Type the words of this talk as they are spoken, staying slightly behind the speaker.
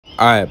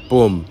Alright,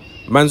 boom.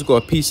 Man's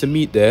got a piece of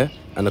meat there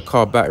and a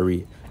car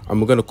battery.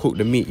 And we're going to cook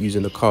the meat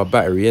using the car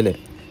battery, innit?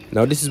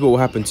 Now, this is what will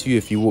happen to you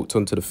if you walked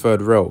onto the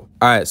third rail.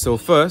 Alright, so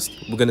first,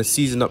 we're going to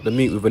season up the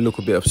meat with a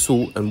little bit of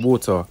salt and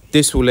water.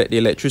 This will let the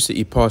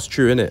electricity pass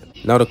through,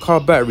 innit? Now, the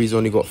car battery's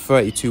only got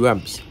 32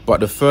 amps,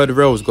 but the third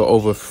rail's got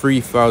over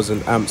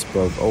 3,000 amps,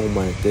 bruv. Oh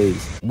my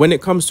days. When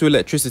it comes to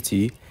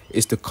electricity,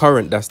 it's the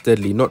current that's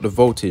deadly, not the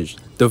voltage.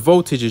 The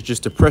voltage is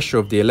just the pressure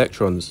of the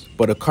electrons,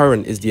 but the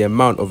current is the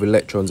amount of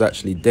electrons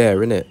actually there,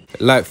 innit?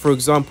 Like, for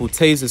example,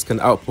 tasers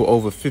can output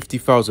over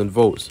 50,000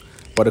 volts,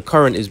 but the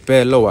current is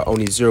bare low at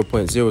only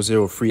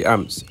 0.003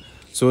 amps.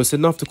 So it's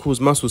enough to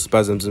cause muscle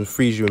spasms and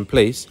freeze you in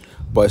place,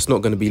 but it's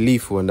not going to be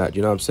lethal in that,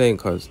 you know what I'm saying,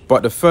 cuz?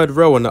 But the third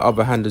rail, on the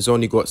other hand, has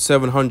only got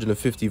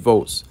 750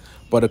 volts,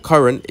 but the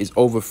current is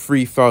over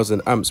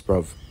 3,000 amps,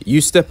 bruv. You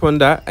step on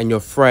that and you're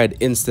fried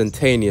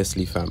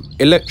instantaneously, fam.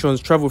 Electrons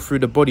travel through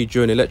the body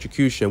during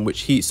electrocution,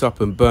 which heats up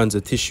and burns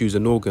the tissues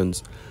and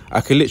organs. I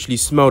can literally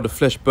smell the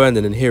flesh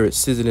burning and hear it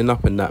sizzling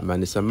up in that,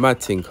 man. It's a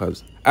mad thing,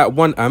 cuz. At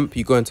 1 amp,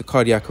 you go into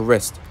cardiac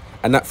arrest,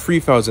 and at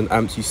 3,000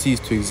 amps, you cease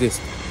to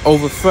exist.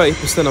 Over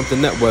 30% of the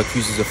network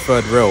uses a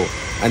third rail,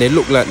 and they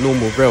look like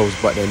normal rails,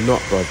 but they're not,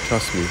 bruv,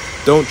 trust me.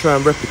 Don't try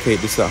and replicate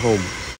this at home.